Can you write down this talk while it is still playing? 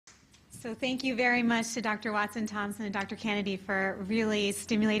So thank you very much to Dr. Watson-Thompson and Dr. Kennedy for really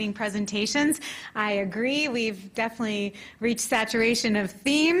stimulating presentations. I agree, we've definitely reached saturation of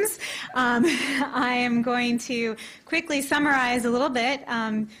themes. I am going to quickly summarize a little bit,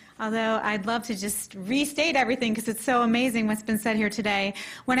 although I'd love to just restate everything because it's so amazing what's been said here today.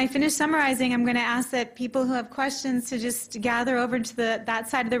 When I finish summarizing, I'm going to ask that people who have questions to just gather over to that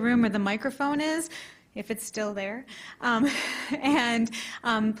side of the room where the microphone is, if it's still there.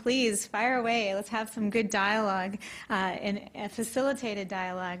 Please fire away. Let's have some good dialogue and facilitated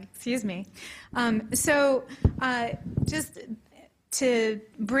dialogue. Excuse me. Just to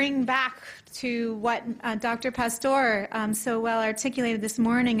bring back to what Dr. Pastor so well articulated this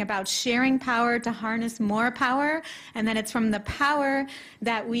morning about sharing power to harness more power, and that it's from the power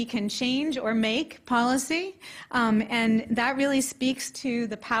that we can change or make policy. And that really speaks to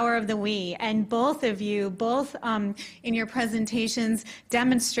the power of the we. And both of you, in your presentations,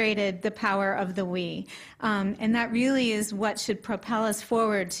 demonstrated the power of the we. And that really is what should propel us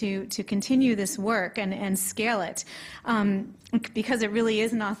forward to continue this work and scale it. Because it really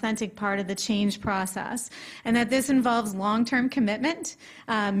is an authentic part of the change process, and that this involves long-term commitment,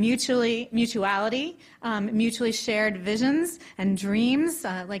 mutuality, mutually shared visions and dreams,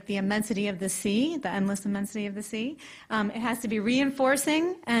 like the immensity of the sea, the endless immensity of the sea. It has to be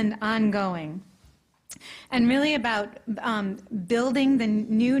reinforcing and ongoing. And really about building the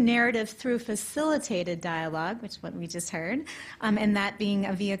new narrative through facilitated dialogue, which is what we just heard, and that being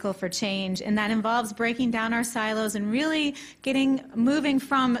a vehicle for change. And that involves breaking down our silos and really moving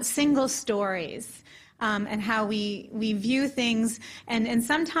from single stories and how we view things. And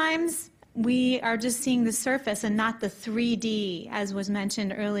sometimes we are just seeing the surface and not the 3D, as was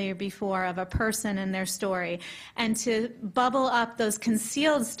mentioned earlier before, of a person and their story. And to bubble up those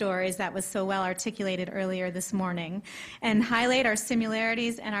concealed stories that was so well articulated earlier this morning, and highlight our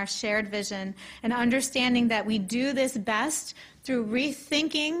similarities and our shared vision, and understanding that we do this best through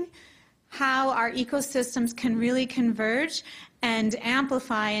rethinking how our ecosystems can really converge and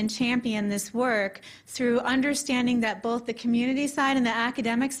amplify and champion this work through understanding that both the community side and the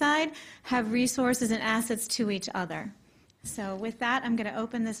academic side have resources and assets to each other. So with that, I'm going to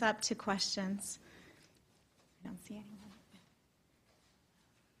open this up to questions. I don't see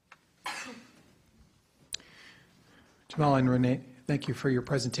anyone. Jamal and Renee, thank you for your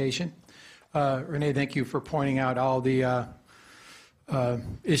presentation. Renee, thank you for pointing out all the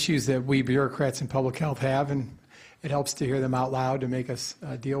issues that we bureaucrats in public health have, and it helps to hear them out loud to make us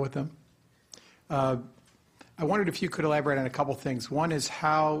deal with them. I wondered if you could elaborate on a couple things. One is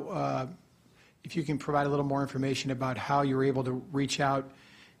how, if you can provide a little more information about how you're able to reach out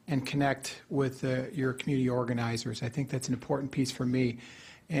and connect with your community organizers. I think that's an important piece for me.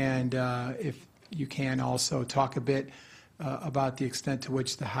 And if you can also talk a bit about the extent to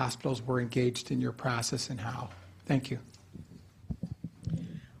which the hospitals were engaged in your process and how. Thank you.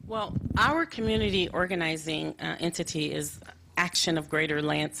 Well, our community organizing entity is Action of Greater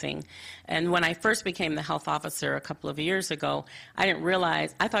Lansing. And when I first became the health officer a couple of years ago, I didn't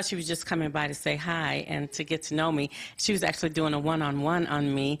realize, I thought she was just coming by to say hi and to get to know me. She was actually doing a one-on-one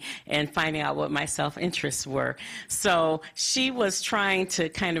on me and finding out what my self-interests were. So she was trying to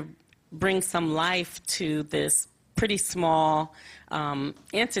kind of bring some life to this pretty small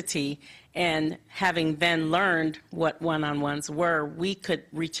entity. And having then learned what one-on-ones were, we could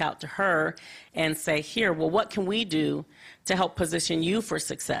reach out to her and say, here, well, what can we do to help position you for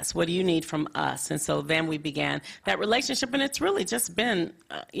success? What do you need from us? And so then we began that relationship, and it's really just been,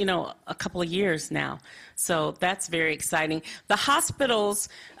 a couple of years now. So that's very exciting. The hospitals,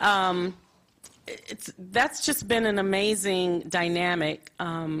 that's just been an amazing dynamic.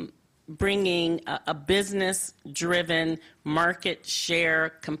 Bringing a business-driven, market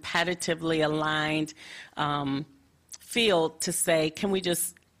share, competitively aligned field to say, can we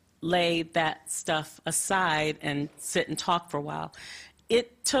just lay that stuff aside and sit and talk for a while?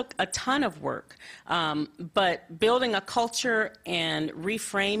 It took a ton of work, but building a culture and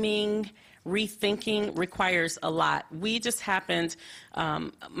reframing, rethinking requires a lot. We just happened,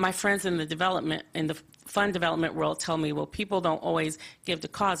 my friends in the fund development world tell me, well, people don't always give to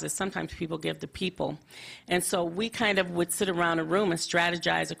causes. Sometimes people give to people. And so we kind of would sit around a room and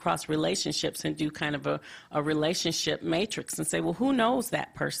strategize across relationships and do kind of a relationship matrix and say, well, who knows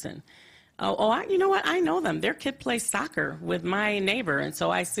that person? You know what? I know them. Their kid plays soccer with my neighbor, and so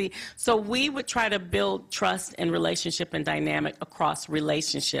I see. So we would try to build trust and relationship and dynamic across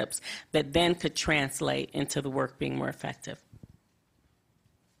relationships that then could translate into the work being more effective.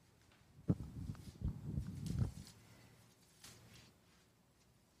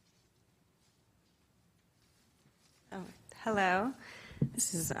 Hello.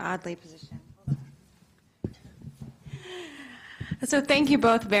 This is oddly positioned. So thank you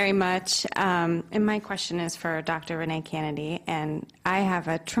both very much. And my question is for Dr. Renee Kennedy. And I have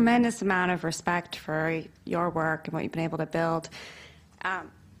a tremendous amount of respect for your work and what you've been able to build. And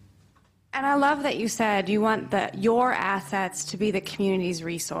I love that you said you want your assets to be the community's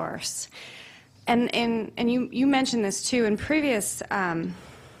resource. And you mentioned this too in previous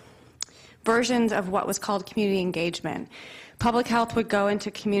versions of what was called community engagement. Public health would go into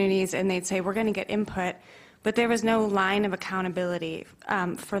communities and they'd say, we're going to get input, but there was no line of accountability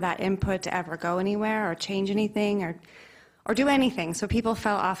for that input to ever go anywhere or change anything or do anything. So people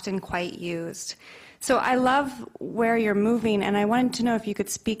felt often quite used. So I love where you're moving, and I wanted to know if you could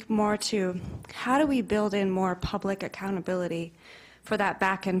speak more to how do we build in more public accountability for that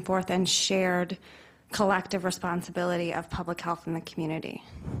back and forth and shared collective responsibility of public health in the community?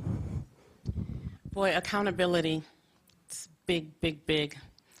 Boy, accountability, it's big, big, big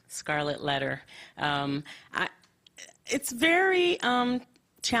scarlet letter. It's very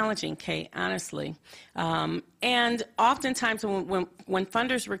challenging, Kate, honestly. And oftentimes when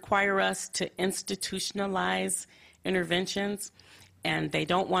funders require us to institutionalize interventions and they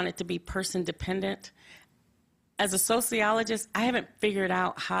don't want it to be person dependent, as a sociologist, I haven't figured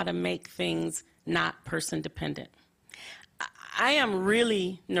out how to make things not person dependent. I am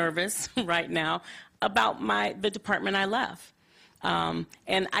really nervous right now about the department I left.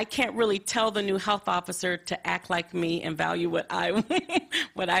 And I can't really tell the new health officer to act like me and value what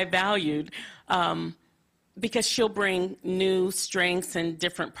I valued, because she'll bring new strengths and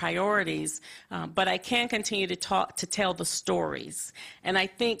different priorities. But I can continue to tell the stories. And I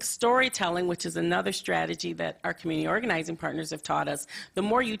think storytelling, which is another strategy that our community organizing partners have taught us, the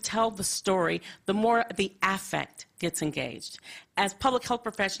more you tell the story, the more the affect gets engaged. As public health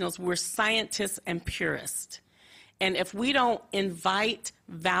professionals, we're scientists and purists. And if we don't invite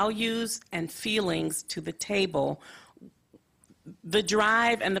values and feelings to the table, the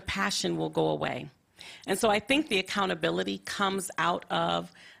drive and the passion will go away. And so I think the accountability comes out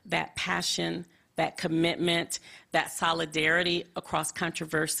of that passion, that commitment, that solidarity across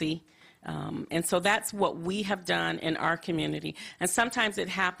controversy. And so that's what we have done in our community. And sometimes it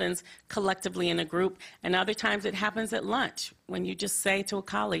happens collectively in a group, and other times it happens at lunch when you just say to a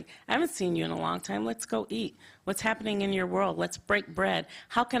colleague, I haven't seen you in a long time, let's go eat. What's happening in your world? Let's break bread.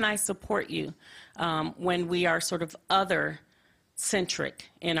 How can I support you? When we are sort of other-centric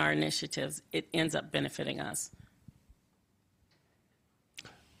in our initiatives, it ends up benefiting us.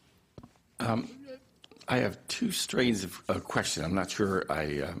 I have two strains of question. I'm not sure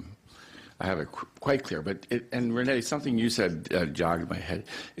I have it quite clear, but and Renee, something you said jogged my head.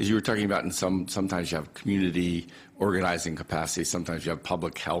 Is you were talking about sometimes you have community organizing capacity, sometimes you have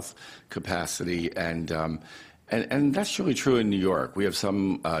public health capacity, and that's really true in New York. We have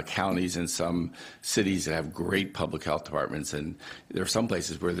some counties and some cities that have great public health departments, and there are some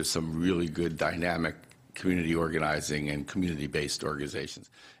places where there's some really good dynamic community organizing and community-based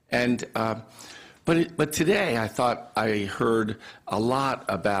organizations. And but today I thought I heard a lot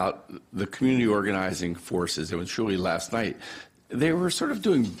about the community organizing forces. It was truly last night. They were sort of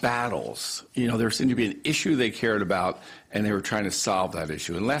doing battles. You know, there seemed to be an issue they cared about, and they were trying to solve that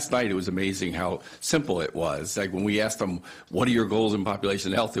issue. And last night it was amazing how simple it was. Like when we asked them, what are your goals in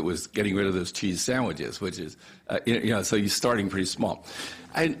population health, it was getting rid of those cheese sandwiches, which is, so you're starting pretty small.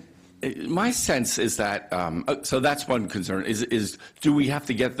 And my sense is that, so that's one concern, is do we have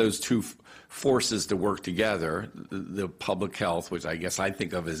to get those two forces to work together, the public health, which I guess I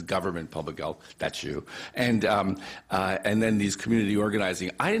think of as government public health, that's you, and then these community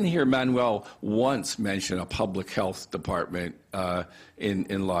organizing. I didn't hear Manuel once mention a public health department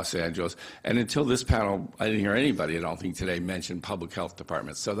in Los Angeles, and until this panel, I didn't hear anybody, I don't think today, mention public health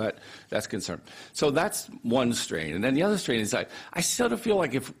departments, so that's concern. So that's one strain, and then the other strain is that I sort of feel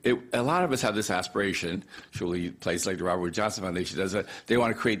like a lot of us have this aspiration, surely a place like the Robert Wood Johnson Foundation does it, they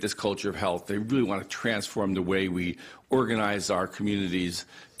want to create this culture of health. They really want to transform the way we organize our communities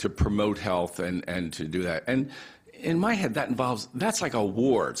to promote health and to do that. And in my head, that's like a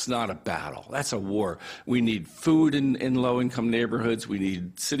war. It's not a battle. That's a war. We need food in low-income neighborhoods. We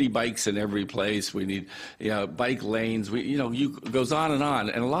need city bikes in every place. We need bike lanes. It goes on.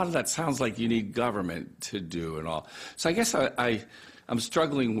 And a lot of that sounds like you need government to do and all. So I guess I'm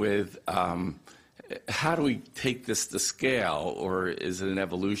struggling with how do we take this to scale, or is it an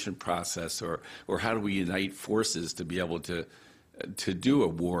evolution process, or how do we unite forces to be able to do a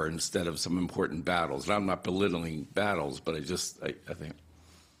war instead of some important battles? And I'm not belittling battles, but I think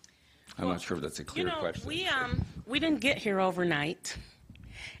I'm not sure if that's a clear question. We didn't get here overnight,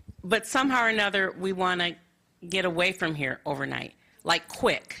 but somehow or another we want to get away from here overnight. like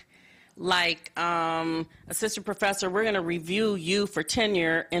quick. Like, assistant professor, we're going to review you for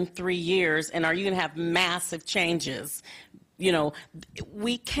tenure in 3 years, and are you going to have massive changes? You know,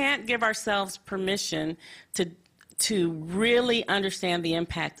 we can't give ourselves permission to really understand the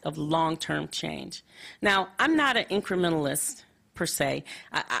impact of long-term change. Now, I'm not an incrementalist per se.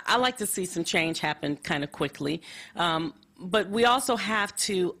 I like to see some change happen kind of quickly. But we also have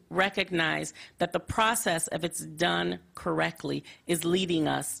to recognize that the process, if it's done correctly, is leading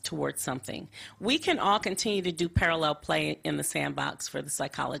us towards something. We can all continue to do parallel play in the sandbox for the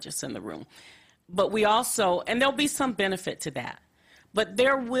psychologists in the room. But we also, and there'll be some benefit to that, but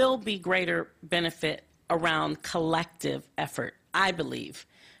there will be greater benefit around collective effort, I believe.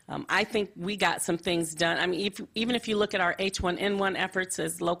 I think we got some things done. I mean, even if you look at our H1N1 efforts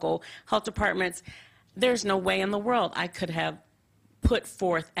as local health departments, there's no way in the world I could have put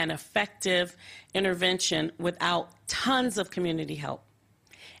forth an effective intervention without tons of community help.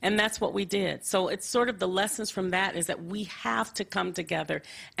 And that's what we did. So it's sort of the lessons from that is that we have to come together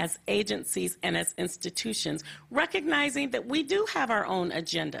as agencies and as institutions, recognizing that we do have our own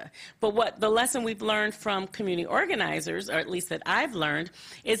agenda. But what the lesson we've learned from community organizers, or at least that I've learned,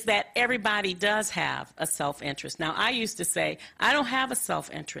 is that everybody does have a self-interest. Now, I used to say, I don't have a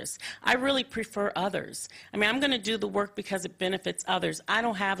self-interest. I really prefer others. I mean, I'm going to do the work because it benefits others. I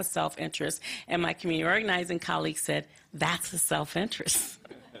don't have a self-interest. And my community organizing colleagues said, that's a self-interest.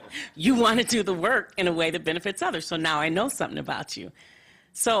 You want to do the work in a way that benefits others. So now I know something about you.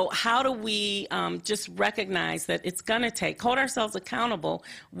 So how do we just recognize that it's going to hold ourselves accountable?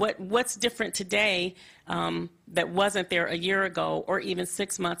 What's different today that wasn't there a year ago, or even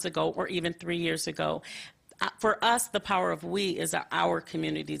 6 months ago, or even 3 years ago? For us, the power of we is our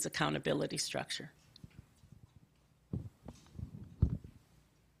community's accountability structure.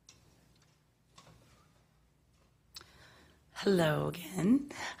 Hello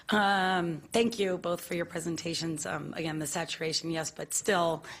again. Thank you both for your presentations. Again, the saturation, yes, but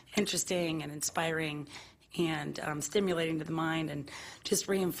still interesting and inspiring and stimulating to the mind, and just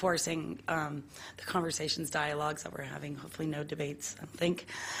reinforcing the conversations, dialogues that we're having. Hopefully no debates, I don't think.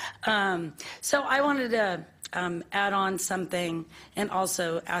 So I wanted to add on something and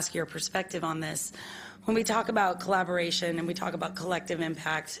also ask your perspective on this. When we talk about collaboration and we talk about collective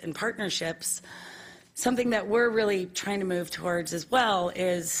impact and partnerships, something that we're really trying to move towards as well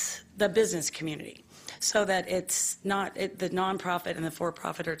is the business community, so that it's not the nonprofit and the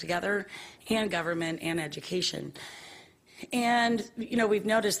for-profit are together, and government and education. And, you know, we've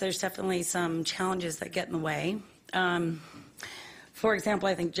noticed there's definitely some challenges that get in the way. For example,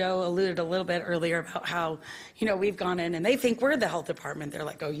 I think Joe alluded a little bit earlier about how, you know, we've gone in and they think we're the health department. They're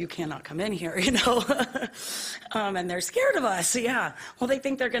like, oh, you cannot come in here, you know, and they're scared of us. Yeah. Well, they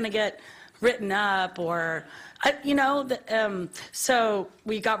think they're going to get written up, or, you know, so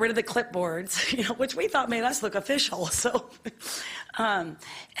we got rid of the clipboards, you know, which we thought made us look official. So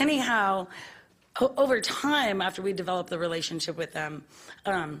anyhow, over time, after we developed the relationship with them,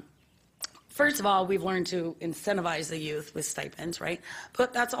 first of all, we've learned to incentivize the youth with stipends, right?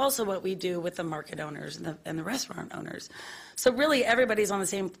 But that's also what we do with the market owners and the restaurant owners. So really, everybody's on the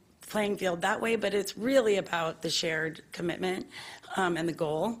same playing field that way, but it's really about the shared commitment and the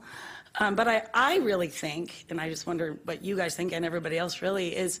goal. But I really think, and I just wonder what you guys think and everybody else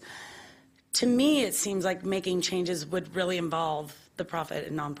really is, to me, it seems like making changes would really involve the profit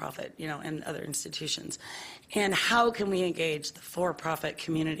and nonprofit, you know, and other institutions. And how can we engage the for-profit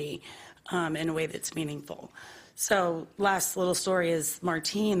community in a way that's meaningful? So last little story is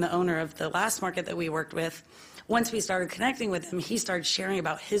Martine, the owner of the last market that we worked with. Once we started connecting with him, he started sharing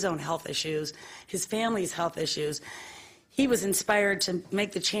about his own health issues, his family's health issues. He was inspired to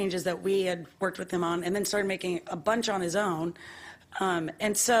make the changes that we had worked with him on, and then started making a bunch on his own.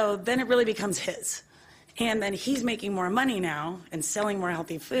 And so then it really becomes his. And then he's making more money now and selling more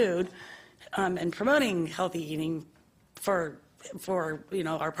healthy food and promoting healthy eating for you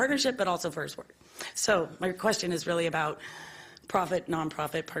know, our partnership, but also for his work. So my question is really about profit,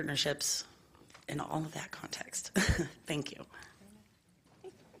 nonprofit partnerships in all of that context. Thank you.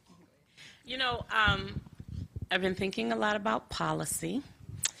 You know, I've been thinking a lot about policy,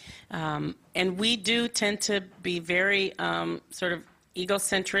 and we do tend to be very sort of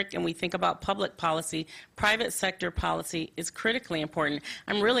egocentric, and we think about public policy. Private sector policy is critically important.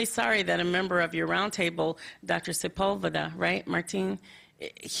 I'm really sorry that a member of your roundtable, Dr. Sepulveda, right, Martine,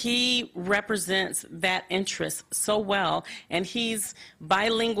 he represents that interest so well, and he's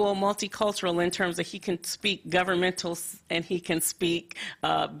bilingual, multicultural in terms of he can speak governmental and he can speak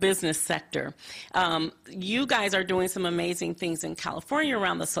business sector. You guys are doing some amazing things in California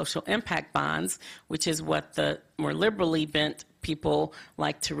around the social impact bonds, which is what the more liberally bent people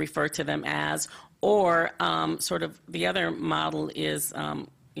like to refer to them as, or sort of the other model is,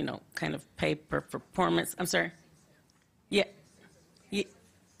 kind of pay per performance. I'm sorry? Yeah.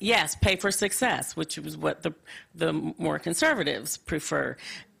 Yes, pay for success, which is what the more conservatives prefer.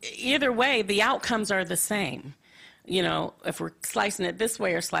 Either way, the outcomes are the same. If we're slicing it this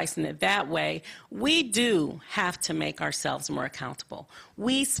way or slicing it that way, we do have to make ourselves more accountable.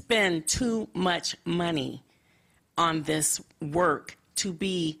 We spend too much money on this work to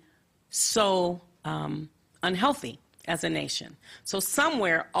be so unhealthy as a nation. So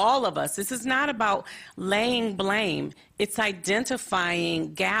somewhere, all of us, this is not about laying blame, it's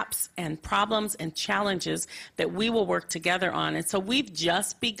identifying gaps and problems and challenges that we will work together on. And so we've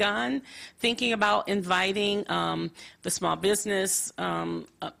just begun thinking about inviting the small business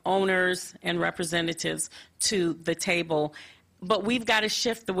owners and representatives to the table. But we've got to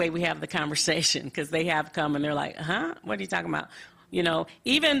shift the way we have the conversation, because they have come and they're like, what are you talking about?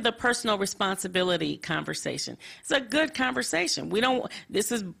 Even the personal responsibility conversation. It's a good conversation.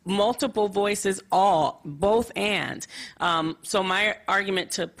 This is multiple voices, both and. So my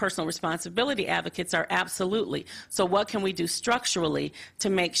argument to personal responsibility advocates are absolutely. So what can we do structurally to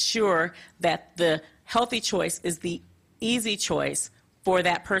make sure that the healthy choice is the easy choice for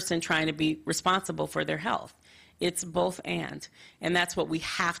that person trying to be responsible for their health? It's both and that's what we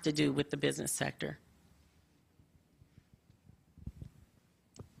have to do with the business sector.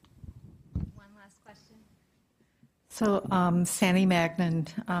 So, Sandy Magnan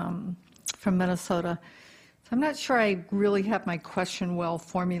from Minnesota. So I'm not sure I really have my question well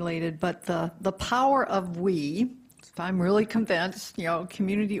formulated, but the power of we, if I'm really convinced,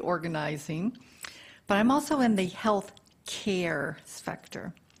 community organizing, but I'm also in the health care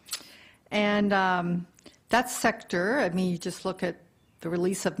sector. And that sector, you just look at the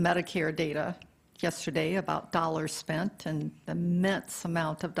release of Medicare data yesterday about dollars spent and the immense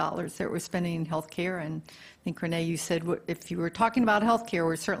amount of dollars that we're spending in healthcare. And I think, Renee, you said if you were talking about healthcare,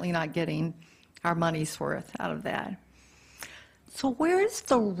 we're certainly not getting our money's worth out of that. So where's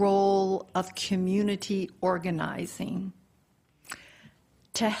the role of community organizing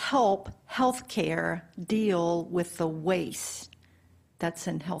to help healthcare deal with the waste that's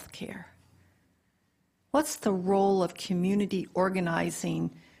in healthcare? What's the role of community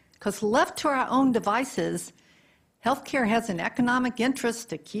organizing? Because left to our own devices, healthcare has an economic interest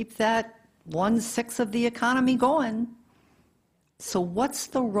to keep that 1/6 of the economy going. So what's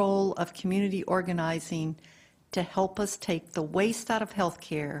the role of community organizing to help us take the waste out of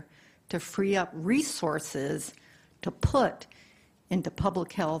healthcare to free up resources to put into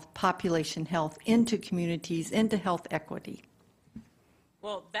public health, population health, into communities, into health equity?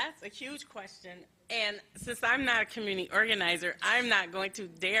 Well, that's a huge question. And since I'm not a community organizer, I'm not going to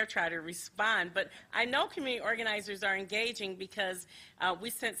dare try to respond. But I know community organizers are engaging because we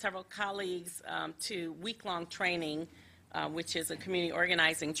sent several colleagues to week-long training, which is a community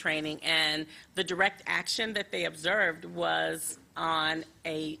organizing training. And the direct action that they observed was on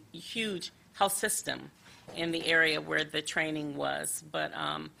a huge health system in the area where the training was. But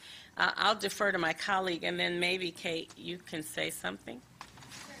I'll defer to my colleague, and then maybe, Kate, you can say something.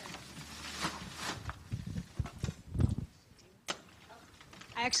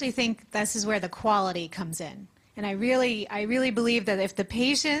 I actually think this is where the quality comes in. And I really believe that if the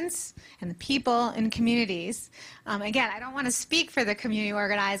patients and the people in communities, again, I don't want to speak for the community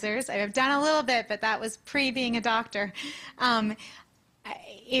organizers. I've done a little bit, but that was pre being a doctor.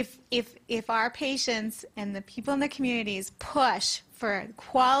 If our patients and the people in the communities push for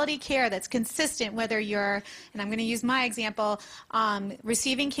quality care that's consistent, whether you're, and I'm going to use my example,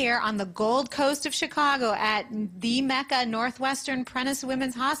 receiving care on the Gold Coast of Chicago at the Mecca Northwestern Prentice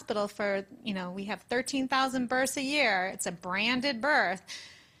Women's Hospital for, we have 13,000 births a year. It's a branded birth.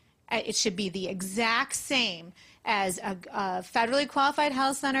 It should be the exact same as a federally qualified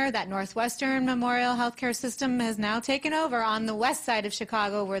health center that Northwestern Memorial Healthcare System has now taken over on the west side of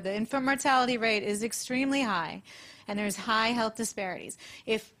Chicago, where the infant mortality rate is extremely high and there's high health disparities.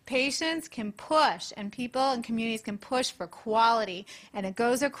 If patients can push and people and communities can push for quality, and it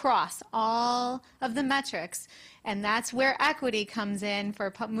goes across all of the metrics, and that's where equity comes in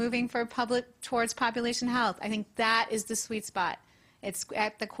for moving for towards population health, I think that is the sweet spot. It's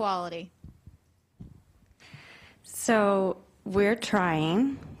at the quality. So we're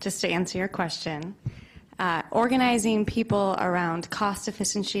trying, just to answer your question, organizing people around cost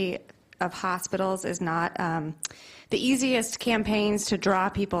efficiency of hospitals is not the easiest campaigns to draw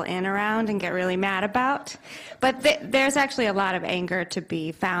people in around and get really mad about. But there's actually a lot of anger to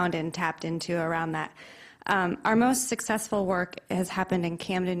be found and tapped into around that. Our most successful work has happened in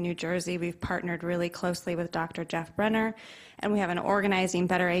Camden, New Jersey. We've partnered really closely with Dr. Jeff Brenner, and we have an organizing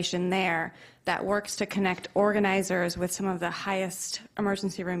federation there that works to connect organizers with some of the highest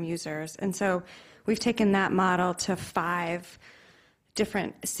emergency room users. And so we've taken that model to 5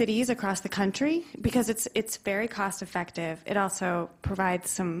 different cities across the country because it's very cost effective. It also provides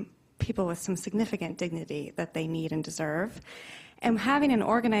some people with some significant dignity that they need and deserve. And having an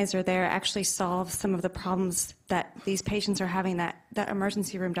organizer there actually solves some of the problems that these patients are having that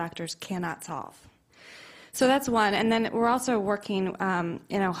emergency room doctors cannot solve. So that's one. And then we're also working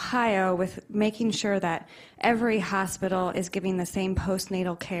in Ohio with making sure that every hospital is giving the same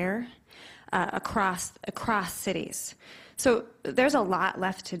postnatal care across cities. So there's a lot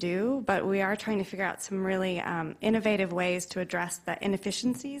left to do, but we are trying to figure out some really innovative ways to address the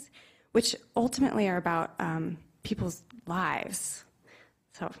inefficiencies, which ultimately are about people's lives.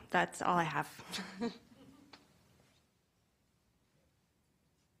 So that's all I have. Okay,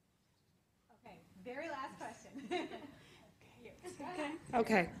 very last question.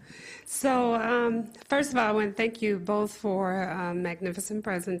 Okay. So first of all, I want to thank you both for a magnificent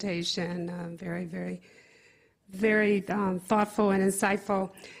presentation. Very thoughtful and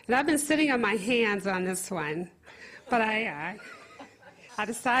insightful. And I've been sitting on my hands on this one, but I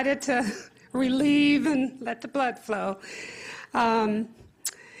decided to relieve and let the blood flow. And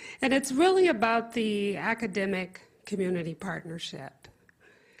it's really about the academic community partnership.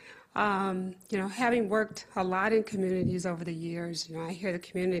 Having worked a lot in communities over the years, I hear the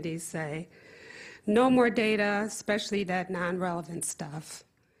communities say, no more data, especially that non-relevant stuff.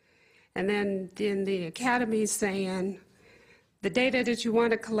 And then in the academy saying, the data that you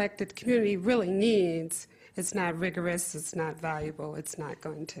want to collect that the community really needs, it's not rigorous, it's not valuable, it's not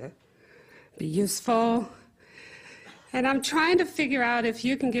going to be useful. And I'm trying to figure out if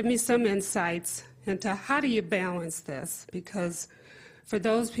you can give me some insights into how do you balance this, because for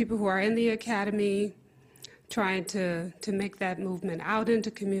those people who are in the academy trying to make that movement out into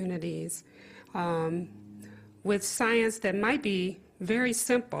communities with science that might be very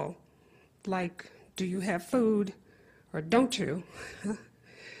simple, like do you have food or don't you?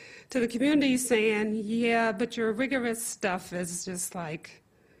 To the community saying, yeah, but your rigorous stuff is just like,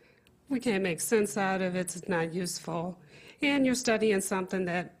 we can't make sense out of it, it's not useful. And you're studying something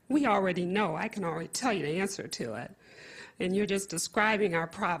that we already know, I can already tell you the answer to it. And you're just describing our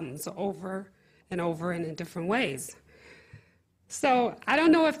problems over and over and in different ways. So I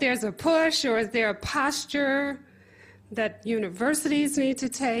don't know if there's a push or is there a posture that universities need to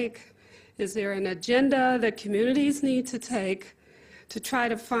take? Is there an agenda that communities need to take to try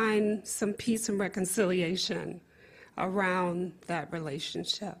to find some peace and reconciliation around that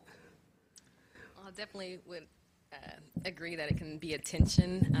relationship? Well, I definitely would agree that it can be a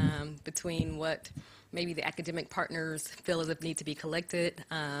tension between what maybe the academic partners feel as if need to be collected,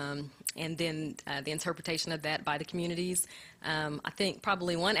 and then the interpretation of that by the communities. I think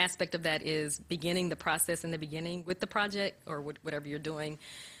probably one aspect of that is beginning the process in the beginning with the project or whatever you're doing,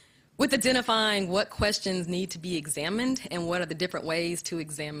 with identifying what questions need to be examined and what are the different ways to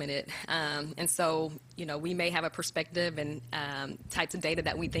examine it. And so, we may have a perspective and types of data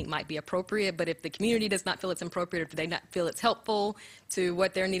that we think might be appropriate, but if the community does not feel it's appropriate, if they not feel it's helpful to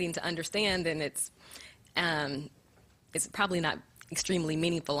what they're needing to understand, then it's probably not extremely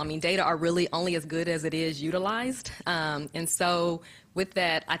meaningful. I mean, data are really only as good as it is utilized. And so with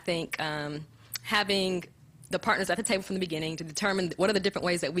that, I think having the partners at the table from the beginning to determine what are the different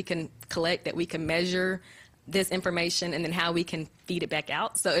ways that we can collect, that we can measure this information, and then how we can feed it back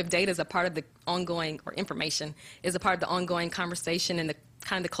out. So if data is a part of the ongoing, or information is a part of the ongoing conversation and the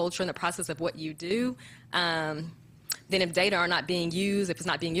kind of the culture and the process of what you do, then if data are not being used, if it's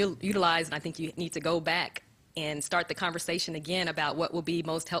not being utilized, I think you need to go back and start the conversation again about what will be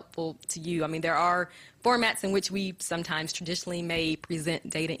most helpful to you. I mean, there are formats in which we sometimes traditionally may present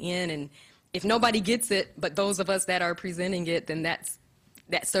data in, and if nobody gets it, but those of us that are presenting it, then that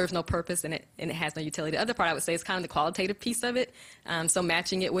serves no purpose and it has no utility. The other part I would say is kind of the qualitative piece of it. So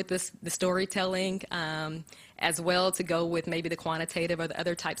matching it with the storytelling as well to go with maybe the quantitative or the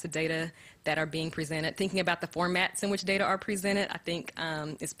other types of data that are being presented. Thinking about the formats in which data are presented, I think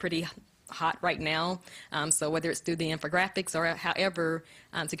is pretty hot right now. So whether it's through the infographics or however,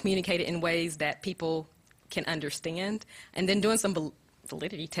 to communicate it in ways that people can understand. And then doing some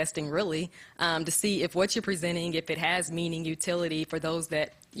validity testing, really, to see if what you're presenting, if it has meaning, utility for those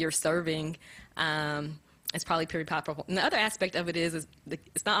that you're serving, it's probably pretty powerful. And the other aspect of it is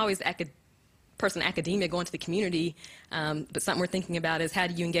it's not always person in academia going to the community, but something we're thinking about is how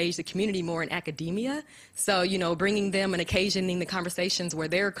do you engage the community more in academia? So, bringing them and occasioning the conversations where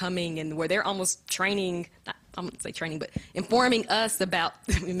they're coming and where they're almost training, I wouldn't say training, but informing us about,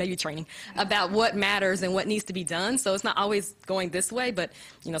 maybe training, about what matters and what needs to be done. So it's not always going this way, but,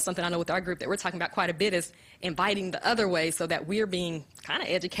 something I know with our group that we're talking about quite a bit is inviting the other way so that we're being kind of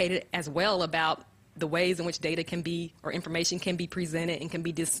educated as well about the ways in which data can be, or information can be presented and can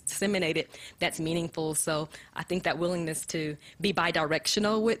be disseminated that's meaningful. So I think that willingness to be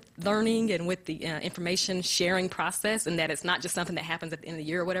bidirectional with learning and with the information sharing process, and that it's not just something that happens at the end of the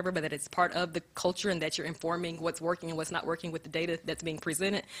year or whatever, but that it's part of the culture and that you're informing what's working and what's not working with the data that's being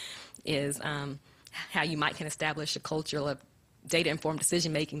presented, is how you can establish a culture of data-informed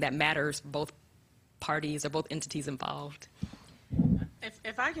decision-making that matters for both parties or both entities involved.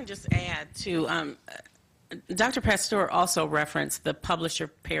 If I can just add to, Dr. Pasteur also referenced the publisher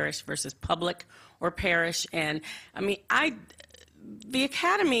parish versus public or parish, and the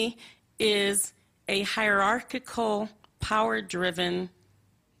Academy is a hierarchical, power-driven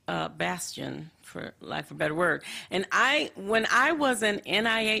bastion, for lack of a better word. And when I was an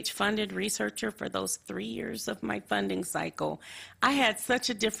NIH-funded researcher for those 3 years of my funding cycle, I had such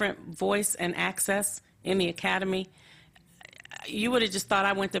a different voice and access in the Academy. You would have just thought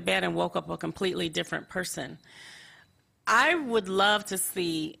I went to bed and woke up a completely different person. I would love to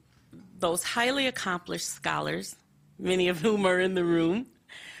see those highly accomplished scholars, many of whom are in the room,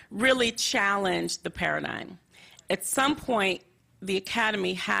 really challenge the paradigm. At some point, the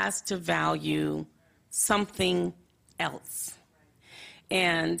Academy has to value something else.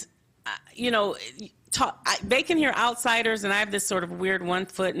 And, they can hear outsiders, and I have this sort of weird one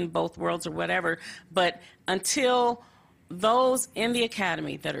foot in both worlds or whatever, but until those in the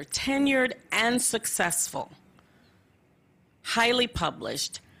Academy that are tenured and successful, highly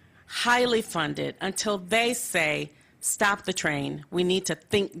published, highly funded, until they say, stop the train, we need to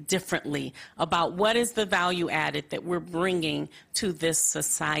think differently about what is the value added that we're bringing to this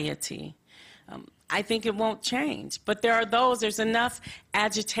society. I think it won't change. But there's enough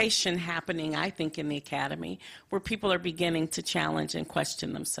agitation happening, I think, in the Academy where people are beginning to challenge and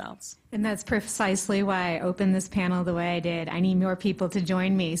question themselves. And that's precisely why I opened this panel the way I did. I need more people to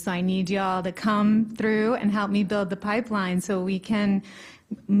join me. So I need you all to come through and help me build the pipeline so we can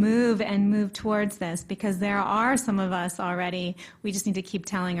move towards this, because there are some of us already. We just need to keep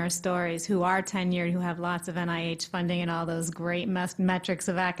telling our stories, who are tenured, who have lots of NIH funding and all those great metrics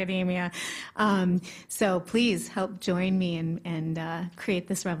of academia. So please help join me and create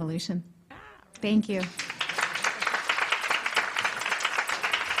this revolution. Thank you.